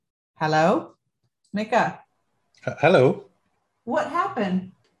Hello? Mika, Hello. what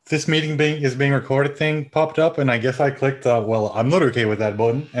happened? This meeting is being recorded thing popped up, and I guess I clicked, well, I'm not okay with that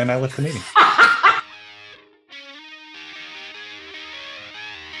button, and I left the meeting.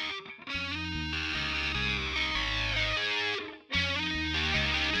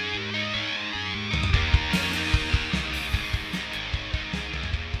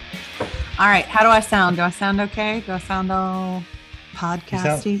 All right, how do I sound? Do I sound okay? Do I sound all You sound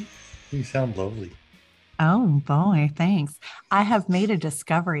podcasty? you sound lovely. Oh boy, thanks. I have made a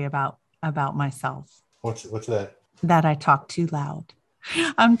discovery about myself What's that? that I talk too loud.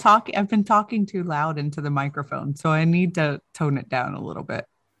 I've been talking too loud into the microphone, so I need to tone it down a little bit.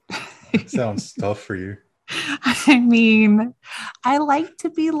 That sounds tough for you. I mean, I like to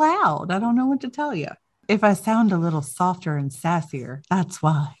be loud. I don't know what to tell you. If I sound a little softer and sassier, that's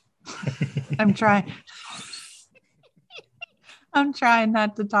why. I'm trying I'm trying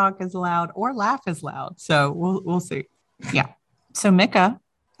not to talk as loud or laugh as loud. So we'll see. Yeah. So Mika,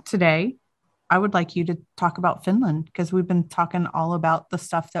 today I would like you to talk about Finland because we've been talking all about the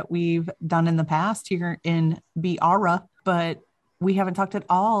stuff that we've done in the past here in Biara, but we haven't talked at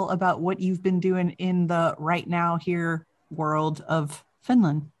all about what you've been doing in the right now here world of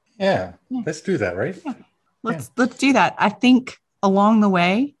Finland. Yeah, Yeah. let's do that, right? Yeah. Yeah. Let's do that. I think along the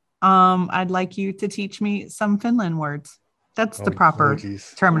way, I'd like you to teach me some Finland words. That's the Oh, proper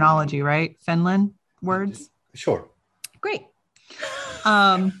geez. terminology, right? Finland words. Sure. Great.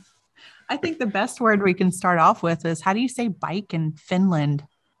 Um, I think the best word we can start off with is how do you say bike in Finland?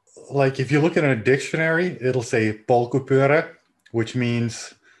 Like if you look at a dictionary, it'll say polkupyörä, which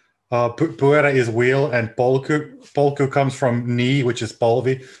means pyörä is wheel, and polku comes from knee, which is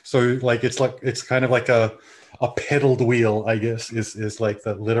polvi. So it's kind of like a pedaled wheel, I guess, is like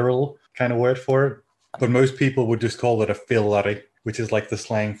the literal kind of word for it. But most people would just call it a fillari, which is like the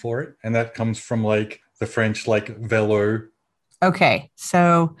slang for it, and that comes from like the French like vélo. Okay,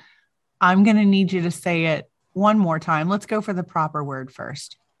 so I'm going to need you to say it one more time. Let's go for the proper word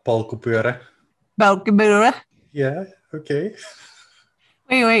first. Polkupyörä. Balkabura. Yeah, okay.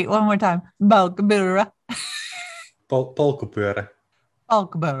 Wait, one more time. Balkabura. Polkupyörä.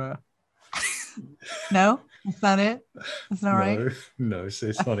 Balkabura. No, that's not it. That's not right. No,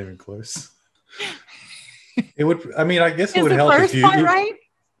 it's not even close. It would. I mean, I guess it Is would the help if first you. part right?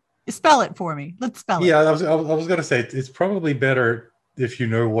 Spell it for me. Let's spell Yeah, it. I was gonna say it's probably better if you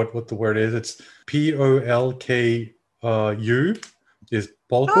know what the word is. It's Polku is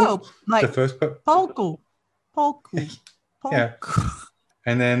polku. Oh, The like first part. polku, polku, Yeah, polku.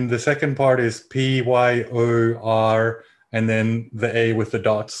 and then the second part is Pyor, and then the A with the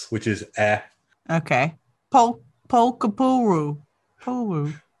dots, which is a. Okay. Polkapuru.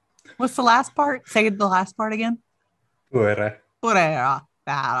 Puru. What's the last part? Say the last part again. Pyörä. Purera.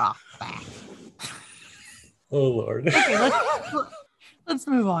 Oh Lord. Okay, let's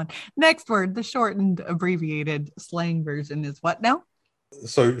move on. Next word, the shortened, abbreviated slang version is what now?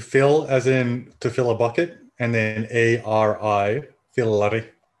 So fill as in to fill a bucket, and then ARI, fillari.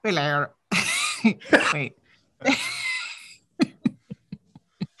 Wait.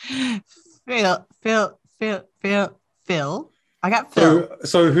 Phil. I got Phil.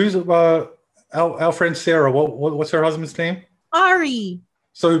 So who's our friend Sarah? What's her husband's name? Ari.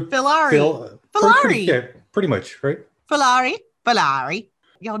 So Filari. Phil, pretty Filari. yeah, pretty much, right? Filari. Filari.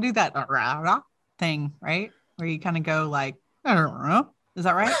 Y'all do that thing, right? Where you kind of go like, I don't know. Is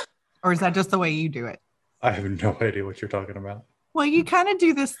that right? Or is that just the way you do it? I have no idea what you're talking about. Well, you kind of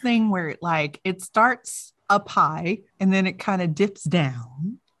do this thing where it starts up high and then it kind of dips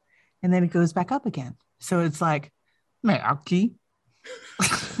down and then it goes back up again. So it's like, Meraki.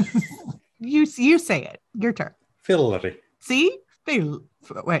 you say it. Your turn. Fillari. See?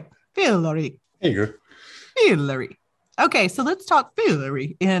 Filari. There you go. Filari. Okay, so let's talk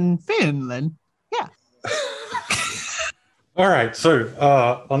Filari in Finland. Yeah. All right. So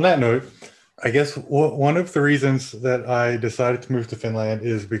on that note, I guess one of the reasons that I decided to move to Finland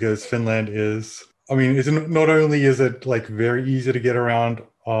is because Finland is, I mean, it's not only is it like very easy to get around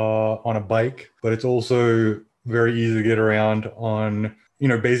on a bike, but it's also very easy to get around on,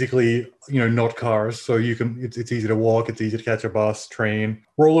 basically, not cars. So it's easy to walk, it's easy to catch a bus, train,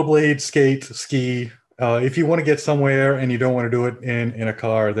 rollerblade, skate, ski. If you want to get somewhere and you don't want to do it in a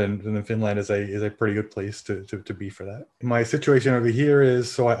car, then Finland is a pretty good place to be for that. My situation over here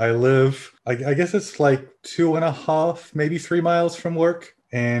is, so I live, I guess it's like 2.5, maybe 3 miles from work,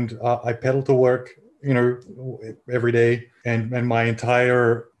 and I pedal to work, every day, and my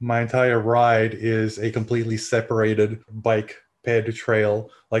entire ride is a completely separated bike ped trail,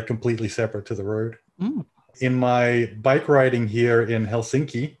 like completely separate to the road. Mm. In my bike riding here in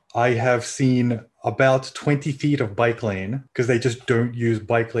Helsinki, I have seen about 20 feet of bike lane because they just don't use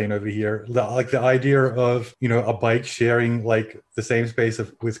bike lane over here. Like the idea of, a bike sharing like the same space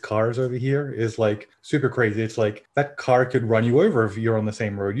with cars over here is like super crazy. It's like that car could run you over if you're on the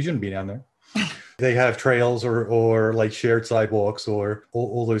same road. You shouldn't be down there. They have trails or like shared sidewalks or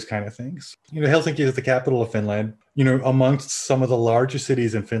all those kind of things. Helsinki is the capital of Finland. Amongst some of the larger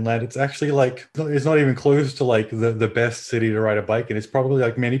cities in Finland, it's actually like, it's not even close to like the best city to ride a bike. And it's probably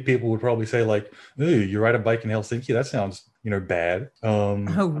like many people would probably say like, ooh, you ride a bike in Helsinki? That sounds, bad. Oh,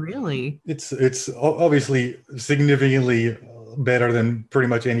 really? It's obviously significantly better than pretty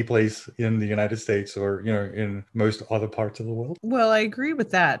much any place in the United States or, in most other parts of the world. Well, I agree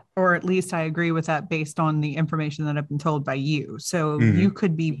with that, or at least I agree with that based on the information that I've been told by you. So you Mhm.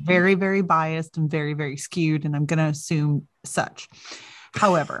 could be very, very biased and very, very skewed, and I'm going to assume such.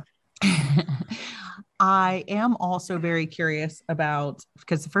 However, I am also very curious about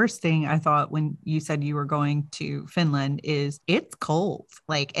because the first thing I thought when you said you were going to Finland is it's cold.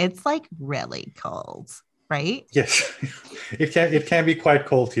 Like it's like really cold, right? Yes, it can be quite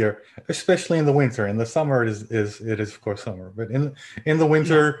cold here, especially in the winter. In the summer, it is of course summer, but in the Yeah.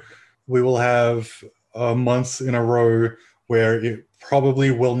 winter, we will have months in a row where it probably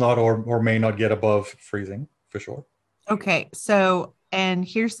will not or may not get above freezing for sure. Okay. So, and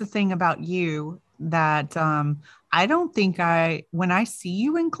here's the thing about you that I don't think when I see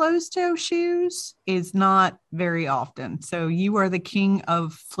you in closed toe shoes is not very often. So you are the king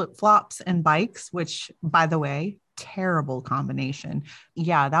of flip flops and bikes, which by the way, terrible combination.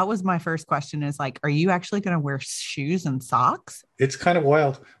 Yeah, that was my first question is like, are you actually going to wear shoes and socks? It's kind of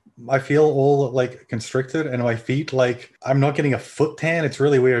wild. I feel all like constricted, and my feet like I'm not getting a foot tan. It's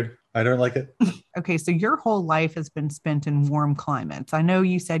really weird. I don't like it. Okay, so your whole life has been spent in warm climates. I know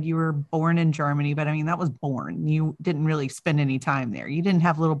you said you were born in Germany, but I mean, that was born. You didn't really spend any time there. You didn't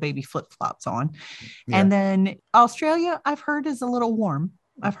have little baby flip flops on. Yeah. And then Australia, I've heard, is a little warm.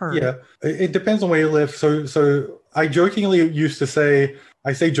 I've heard. Yeah, it depends on where you live. So I jokingly used to say,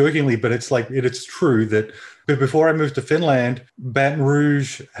 I say jokingly, but it's like it's true that but before I moved to Finland, Baton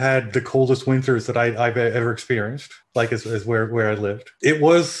Rouge had the coldest winters that I've ever experienced, like as where I lived. It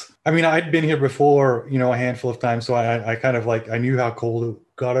was, I mean, I'd been here before, a handful of times, so I kind of like I knew how cold it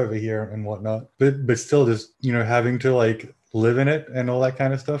got over here and whatnot. But still, just having to like live in it and all that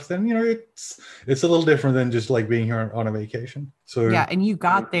kind of stuff, then it's a little different than just like being here on a vacation. So Yeah. And you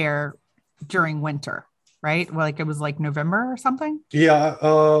got there during winter, right? Well, like it was like November or something. yeah,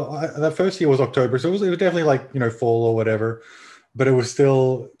 that first year was October, so it was definitely like fall or whatever, but it was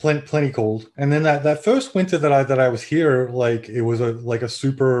still plenty cold. And then that first winter that I was here, like it was a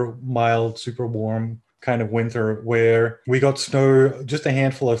super mild, super warm kind of winter where we got snow just a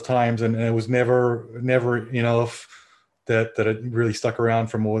handful of times, and it was never enough that it really stuck around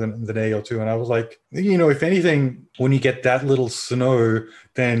for more than the day or two. And I was like, if anything, when you get that little snow,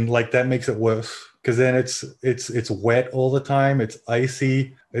 then like that makes it worse because then it's wet all the time. It's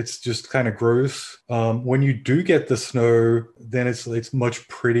icy. It's just kind of gross. When you do get the snow, then it's much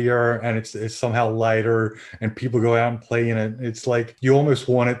prettier and it's somehow lighter, and people go out and play in it. It's like you almost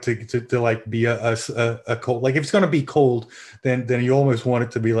want it to like be a cold. Like if it's gonna be cold, then you almost want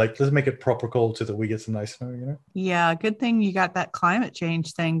it to be like let's make it proper cold so that we get some nice snow. Yeah. Good thing you got that climate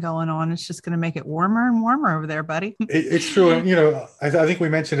change thing going on. It's just going to make it warmer and warmer over there, buddy. It's true. And, I think we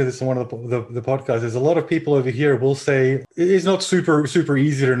mentioned this in one of the podcasts. There's a lot of people over here will say it's not super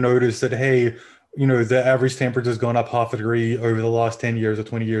easy to notice that, hey, the average temperature has gone up half a degree over the last 10 years or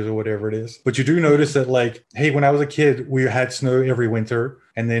 20 years or whatever it is. But you do notice that, like, hey, when I was a kid, we had snow every winter.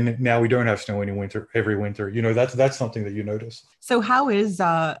 And then now we don't have snow every winter. That's something that you notice. So how is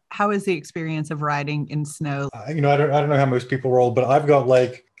the experience of riding in snow? I don't know how most people roll, but I've got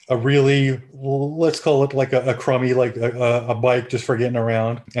like a really, let's call it like a crummy, like a bike just for getting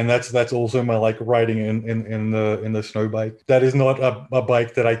around. And that's also my like riding in the snow bike. That is not a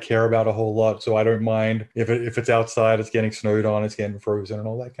bike that I care about a whole lot. So I don't mind if it's outside, it's getting snowed on, it's getting frozen and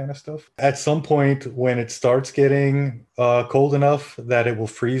all that kind of stuff. At some point when it starts getting cold enough that it will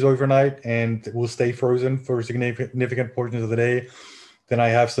freeze overnight and it will stay frozen for significant portions of the day, then I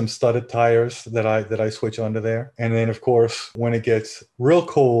have some studded tires that I switch onto there. And then of course, when it gets real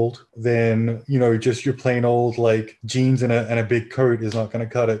cold, then just your plain old like jeans and a big coat is not going to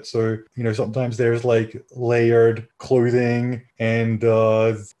cut it. So sometimes there's like layered clothing and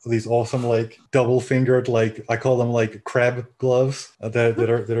these awesome like double fingered, like I call them like crab gloves that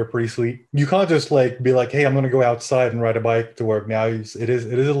are pretty sweet. You can't just like be like, hey, I'm going to go outside and ride a bike to work now. It is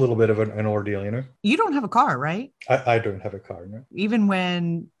a little bit of an ordeal. You don't have a car, right? I don't have a car, no. Even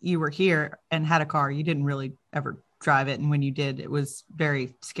when you were here and had a car, you didn't really ever drive it. And when you did, it was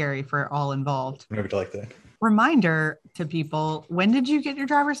very scary for all involved. Nobody liked that. Reminder to people, when did you get your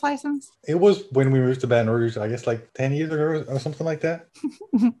driver's license? It was when we moved to Baton Rouge, I guess like 10 years ago or something like that.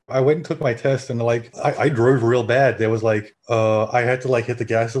 I went and took my test and like I drove real bad. There was like I had to like hit the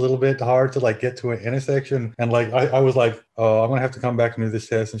gas a little bit hard to like get to an intersection. And like I was like, oh, I'm gonna have to come back and do this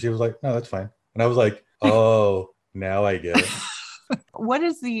test. And she was like, no, that's fine. And I was like, oh, now I get it. What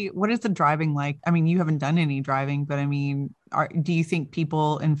is the driving like? I mean, you haven't done any driving, but I mean, do you think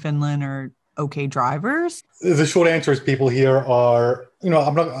people in Finland are okay drivers? The short answer is people here are, I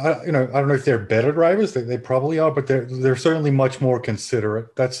don't know if they're better drivers. They probably are, but they're certainly much more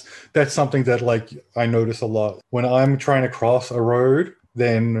considerate. That's something that like I notice a lot when I'm trying to cross a road.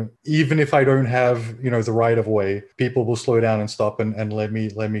 Then even if I don't have, the right of way, people will slow down and stop and let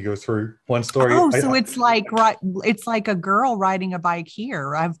me go through. One story. Oh, so it's like a girl riding a bike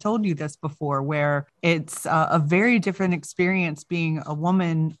here. I've told you this before, where it's a very different experience being a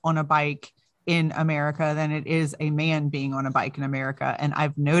woman on a bike in America than it is a man being on a bike in America. And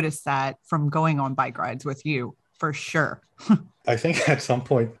I've noticed that from going on bike rides with you, for sure. I think at some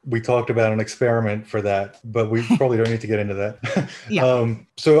point we talked about an experiment for that, but we probably don't need to get into that. Yeah.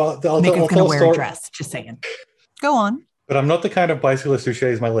 So I'll Nick is going to wear a dress, just saying. Go on. But I'm not the kind of bicyclist who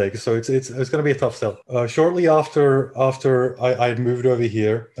shaves my legs, so it's going to be a tough sell. Shortly after I had moved over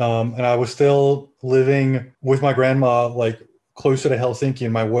here, and I was still living with my grandma, like closer to Helsinki,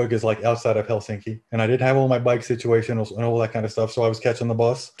 and my work is like outside of Helsinki. And I didn't have all my bike situations and all that kind of stuff, so I was catching the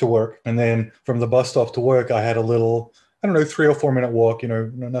bus to work. And then from the bus stop to work, I had a little, 3 or 4 minute walk,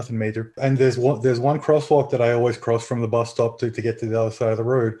 nothing major. And there's one crosswalk that I always cross from the bus stop to get to the other side of the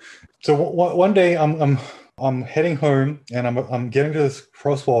road. So one day I'm heading home and I'm getting to this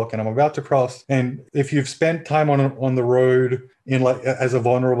crosswalk and I'm about to cross. And if you've spent time on the road in like as a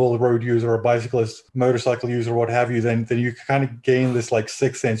vulnerable road user or bicyclist, motorcycle user, what have you, then you kind of gain this like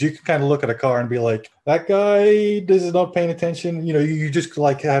sixth sense. You can kind of look at a car and be like, that guy is not paying attention. You just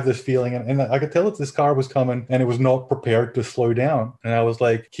like have this feeling. And I could tell that this car was coming and it was not prepared to slow down. And I was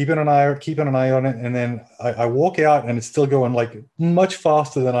like, keeping an eye on it. And then I walk out and it's still going like much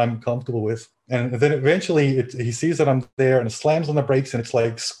faster than I'm comfortable with. And then eventually he sees that I'm there and it slams on the brakes and it's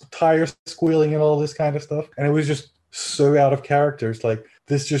like tires squealing and all this kind of stuff. And it was just so out of character. It's like,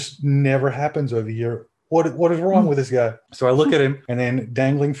 this just never happens over here. What is wrong with this guy? So I look at him and then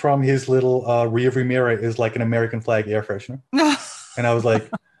dangling from his little rearview mirror is like an American flag air freshener. And I was like,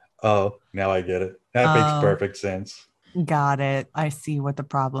 oh, now I get it. That makes perfect sense. Got it. I see what the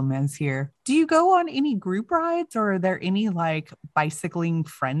problem is here. Do you go on any group rides or are there any like bicycling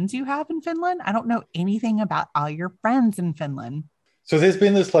friends you have in Finland? I don't know anything about all your friends in Finland. So there's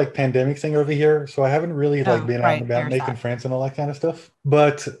been this like pandemic thing over here. So I haven't really like been out and about making friends and all that kind of stuff.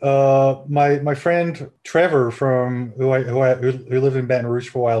 But my friend Trevor who lived in Baton Rouge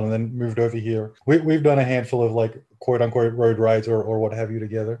for a while and then moved over here. We've done a handful of like quote unquote road rides or what have you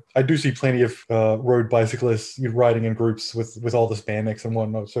together. I do see plenty of road bicyclists riding in groups with all the spandex and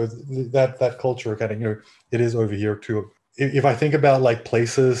whatnot. So that culture kind of, it is over here too. If I think about like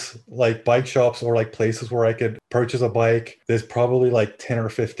places like bike shops or like places where I could purchase a bike, there's probably like 10 or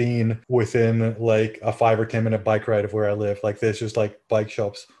 15 within like a 5 or 10 minute bike ride of where I live. Like there's just like bike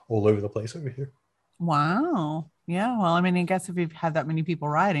shops all over the place over here. Wow. Yeah. Well, I mean, I guess if you've had that many people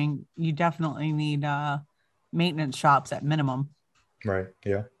riding, you definitely need maintenance shops at minimum. Right.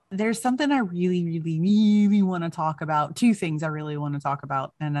 Yeah. There's something I really, really, really want to talk about. 2 things I really want to talk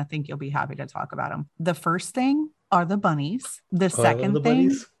about, and I think you'll be happy to talk about them. The first thing are the bunnies. The second thing,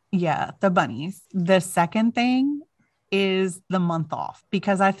 bunnies? Yeah, the bunnies. The second thing is the month off,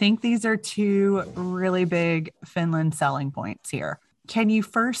 because I think these are 2 really big Finland selling points here. Can you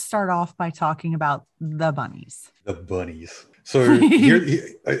first start off by talking about the bunnies? The bunnies. So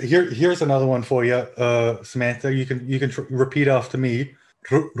here's another one for you, Samantha. You can repeat after me.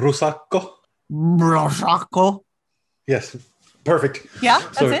 Rusakko. Rusakko. Yes. Perfect. Yeah,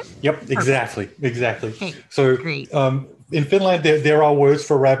 that's it? Yep, Perfect. exactly. Okay, so great. In Finland, there are words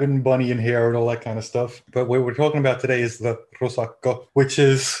for rabbit and bunny and hare and all that kind of stuff. But what we're talking about today is the rusakko, which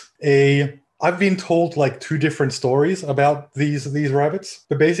is I've been told like 2 different stories about these rabbits.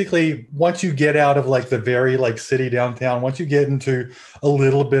 But basically, once you get out of like the very like city downtown, once you get into a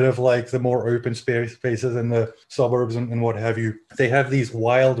little bit of like the more open spaces in the suburbs and what have you, they have these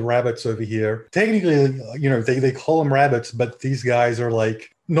wild rabbits over here. Technically, they call them rabbits, but these guys are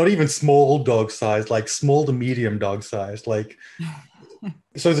like not even small dog sized, like small to medium dog sized, like.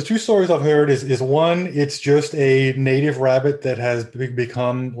 So the 2 stories I've heard is one, it's just a native rabbit that has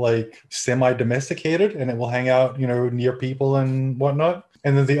become like semi-domesticated and it will hang out, near people and whatnot.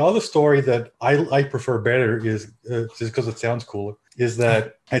 And then the other story that I prefer better is just because it sounds cooler, is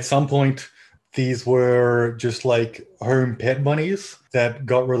that at some point these were just like home pet bunnies that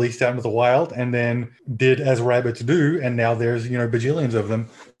got released out into the wild and then did as rabbits do, and now there's bajillions of them,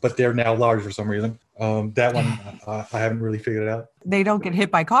 but they're now large for some reason. That one I haven't really figured it out. They don't get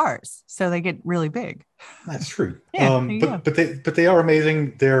hit by cars, so they get really big. That's true. Yeah, there you go. But they are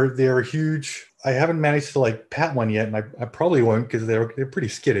amazing. They're huge. I haven't managed to like pat one yet, and I probably won't because they're pretty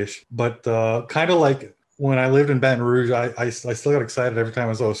skittish. But kind of like when I lived in Baton Rouge, I still got excited every time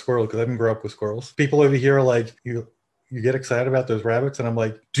I saw a squirrel because I didn't grow up with squirrels. People over here are like, you get excited about those rabbits, and I'm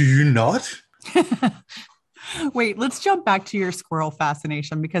like, do you not? Wait, let's jump back to your squirrel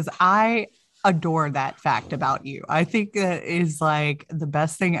fascination because I adore that fact about you. I think that is like the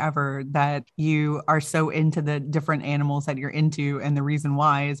best thing ever, that you are so into the different animals that you're into. And the reason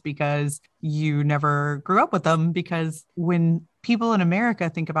why is because you never grew up with them, because when people in America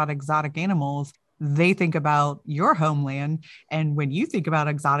think about exotic animals, they think about your homeland. And when you think about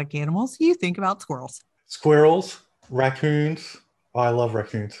exotic animals, you think about squirrels. Squirrels, raccoons. Oh, I love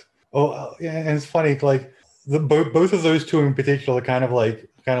raccoons. Oh, yeah, and it's funny, like both of those two in particular are kind of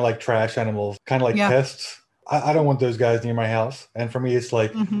like trash animals, kind of like pests. I don't want those guys near my house. And for me, it's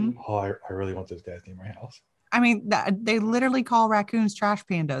like, oh, I really want those guys near my house. I mean, they literally call raccoons trash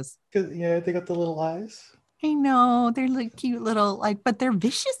pandas. Yeah, they got the little eyes. I know, they're like cute little, but they're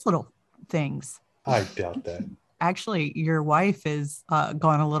vicious little things. I doubt that. Actually, your wife is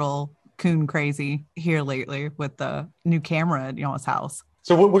gone a little coon crazy here lately with the new camera at y'all's house.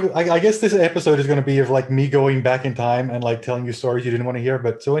 So I guess this episode is going to be of like me going back in time and like telling you stories you didn't want to hear.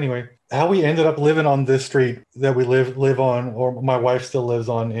 But so anyway, how we ended up living on this street that we live on, or my wife still lives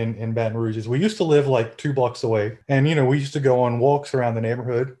on in Baton Rouge, is we used to live like 2 blocks away. And, we used to go on walks around the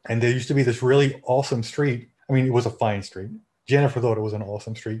neighborhood, and there used to be this really awesome street. I mean, it was a fine street. Jennifer thought it was an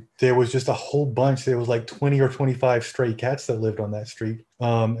awesome street. There was just a whole bunch. There was like 20 or 25 stray cats that lived on that street.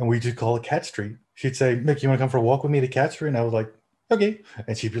 And we just call it Cat Street. She'd say, Mick, you want to come for a walk with me to Cat Street? And I was like, okay.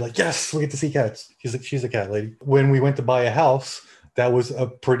 And she'd be like, yes, we get to see cats. She's a cat lady. When we went to buy a house, that was a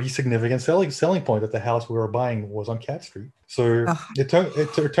pretty significant selling point, that the house we were buying was on Cat Street. So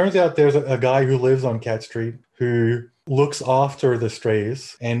it turns out there's a guy who lives on Cat Street who looks after the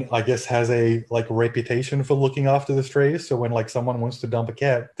strays, and I guess has a reputation for looking after the strays. So when someone wants to dump a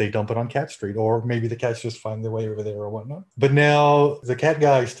cat, they dump it on Cat Street, or maybe the cats just find their way over there or whatnot. But now the cat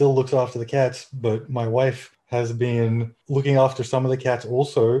guy still looks after the cats, but my wife has been looking after some of the cats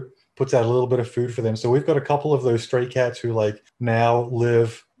also, puts out a little bit of food for them. So we've got a couple of those stray cats who now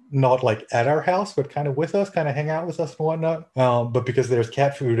live not at our house, but kind of with us, kind of hang out with us and whatnot. But because there's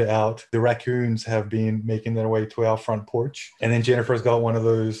cat food out, the raccoons have been making their way to our front porch. And then Jennifer's got one of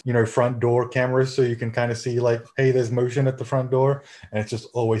those, front door cameras, so you can kind of see hey, there's motion at the front door. And it's just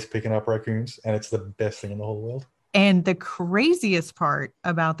always picking up raccoons. And it's the best thing in the whole world. And the craziest part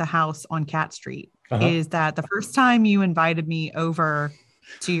about the house on Cat Street is that the first time you invited me over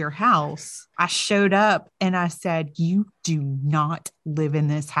to your house, I showed up and I said, you do not live in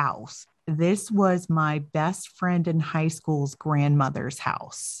this house. This was my best friend in high school's grandmother's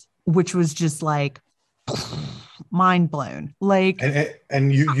house, which was just mind blown.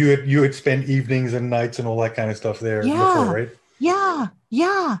 And you had spent evenings and nights and all that kind of stuff there before, right?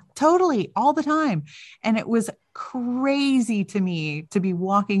 Yeah, totally. All the time. And it was crazy to me to be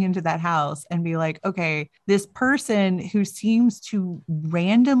walking into that house and be like, okay, this person who seems to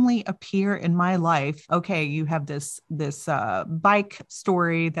randomly appear in my life. Okay, you have this bike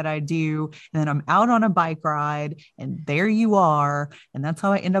story that I do, and then I'm out on a bike ride, and there you are. And that's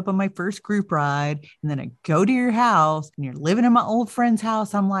how I end up on my first group ride. And then I go to your house, and you're living in my old friend's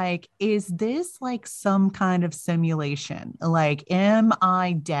house. I'm like, is this some kind of simulation? Am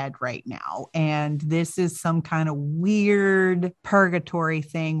I dead right now? And this is some kind of weird purgatory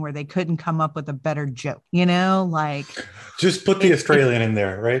thing where they couldn't come up with a better joke, just put the Australian in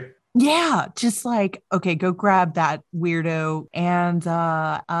there, right? Yeah, just okay, go grab that weirdo and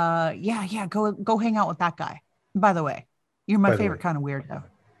go hang out with that guy. By the way, you're my favorite kind of weirdo.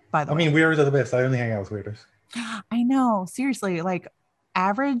 By the way, weirdos are the best. I only hang out with weirdos. I know, seriously,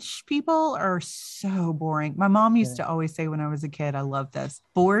 average people are so boring. My mom used to always say when I was a kid, I love this,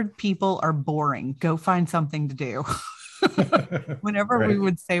 bored people are boring. Go find something to do. Whenever we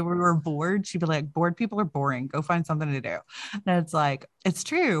would say we were bored, she'd be like, bored people are boring. Go find something to do. And it's it's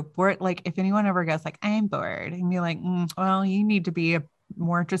true. If anyone ever goes I'm bored, and be like, well, you need to be a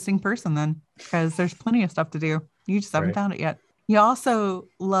more interesting person then, because there's plenty of stuff to do. You just haven't found it yet. You also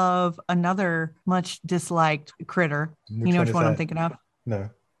love another much disliked critter. You know which one I'm thinking of?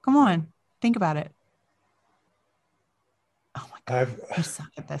 No. Come on. Think about it. Oh my I've You suck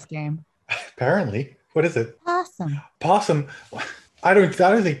at this game. apparently, what is it? Awesome. Possum. I don't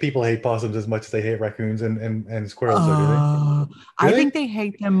think people hate possums as much as they hate raccoons and squirrels, though, do they? Oh, I Really? think they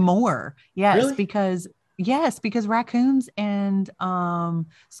hate them more. Really? Yes, because raccoons and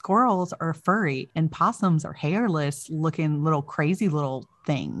squirrels are furry and possums are hairless looking little crazy little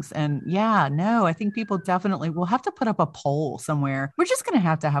things. And yeah, no, I think people definitely will have to put up a poll somewhere. We're just going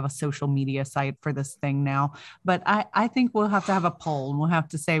to have a social media site for this thing now. But I think we'll have to have a poll and we'll have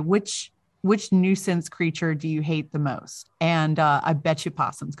to say which nuisance creature do you hate the most? And I bet you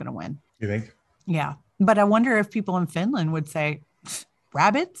possum's going to win. You think? Yeah. But I wonder if people in Finland would say,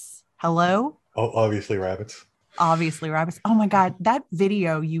 rabbits? Hello? Oh, obviously rabbits. Obviously, rabbits. Oh my God. That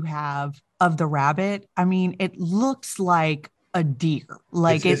video you have of the rabbit, I mean, it looks like a deer. It's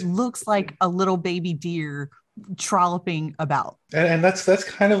Like it it's looks like a little baby deer trolloping about. and that's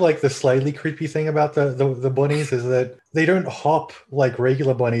kind of like the slightly creepy thing about the bunnies is that they don't hop like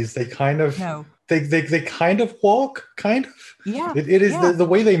regular bunnies. They kind of No. they kind of walk, kind of. Yeah. It is Yeah. the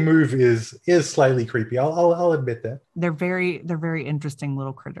way they move is slightly creepy. I'll admit that. They're very interesting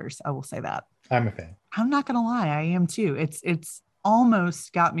little critters. I will say that. I'm a fan. I'm not gonna lie, I am too. It's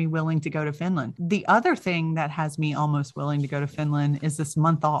almost got me willing to go to Finland. The other thing that has me almost willing to go to Finland is this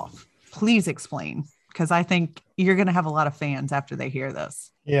month off. Please explain, because I think you're gonna have a lot of fans after they hear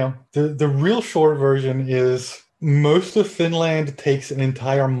this. Yeah. The real short version is most of Finland takes an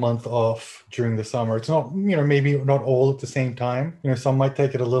entire month off during the summer. It's not, maybe not all at the same time. Some might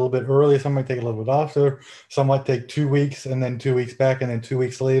take it a little bit early, some might take it a little bit after, some might take 2 weeks and then 2 weeks back and then 2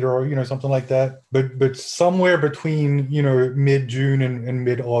 weeks later, or something like that. But somewhere between mid-June and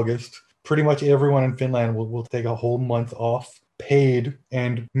mid-August, pretty much everyone in Finland will take a whole month off paid,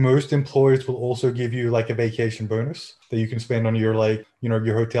 and most employers will also give you like a vacation bonus that you can spend on your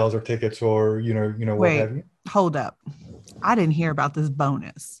your hotels or tickets or what Wait, have you. hold up. I didn't hear about this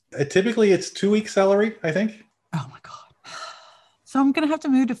bonus. Typically it's 2 weeks salary, I think. Oh my God. So I'm gonna have to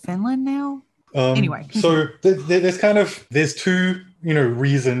move to Finland now. Anyway, So there's two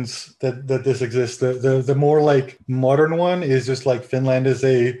reasons that this exists. The more like modern one is just like Finland is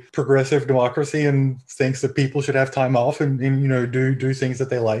a progressive democracy and thinks that people should have time off and do things that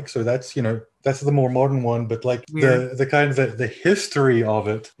they like. So that's the more modern one. But like weird. the kind of the history of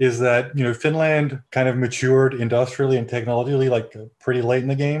it is that Finland kind of matured industrially and technologically like pretty late in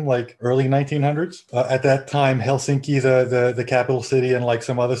the game, like early 1900s. At that time, Helsinki, the capital city, and like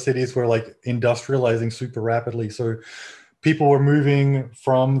some other cities were like industrializing super rapidly. So people were moving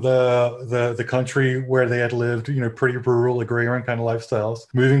from the country where they had lived, pretty rural, agrarian kind of lifestyles,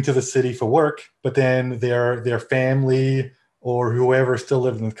 moving to the city for work. But then their family or whoever still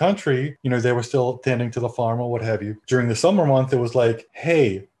lived in the country, they were still tending to the farm or what have you. During the summer month, it was like,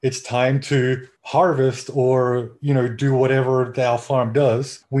 hey, it's time to harvest or, do whatever our farm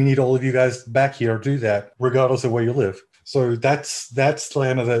does. We need all of you guys back here to do that, regardless of where you live. So that's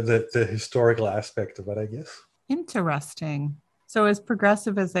kind of the historical aspect of it, I guess. Interesting. So as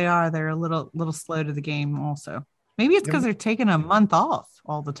progressive as they are, they're a little slow to the game also. Maybe it's because they're taking a month off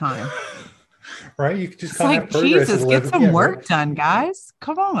all the time. Right? You just It's kind of like, have progress Jesus, and get live. some Yeah, work right. done, guys.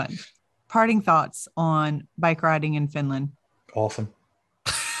 Come on. Parting thoughts on bike riding in Finland. Awesome.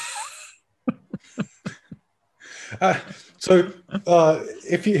 Uh, so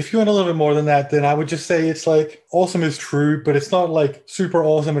if you want a little bit more than that, then I would just say it's like awesome is true, but it's not like super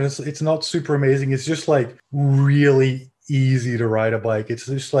awesome and it's not super amazing. It's just like really easy to ride a bike. It's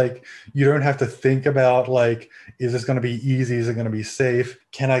just like you don't have to think about like, is this going to be easy? Is it going to be safe?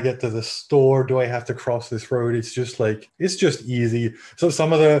 Can I get to the store? Do I have to cross this road? It's just easy. So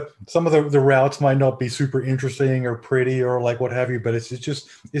some of the routes might not be super interesting or pretty or like what have you, but it's just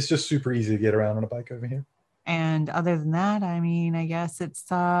super easy to get around on a bike over here. And other than that, I mean, I guess it's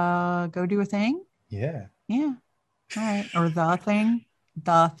go do a thing. Yeah. Yeah. All right. Or the thing.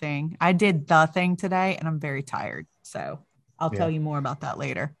 The thing. I did the thing today and I'm very tired. So I'll Yeah. tell you more about that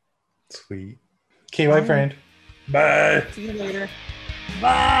later. Sweet. Okay, my Bye. friend. Bye. See you later.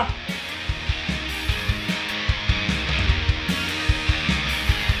 Bye.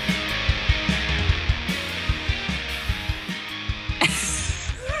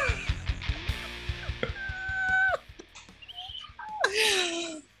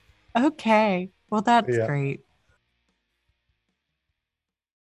 Okay. Well, that's Yeah. great.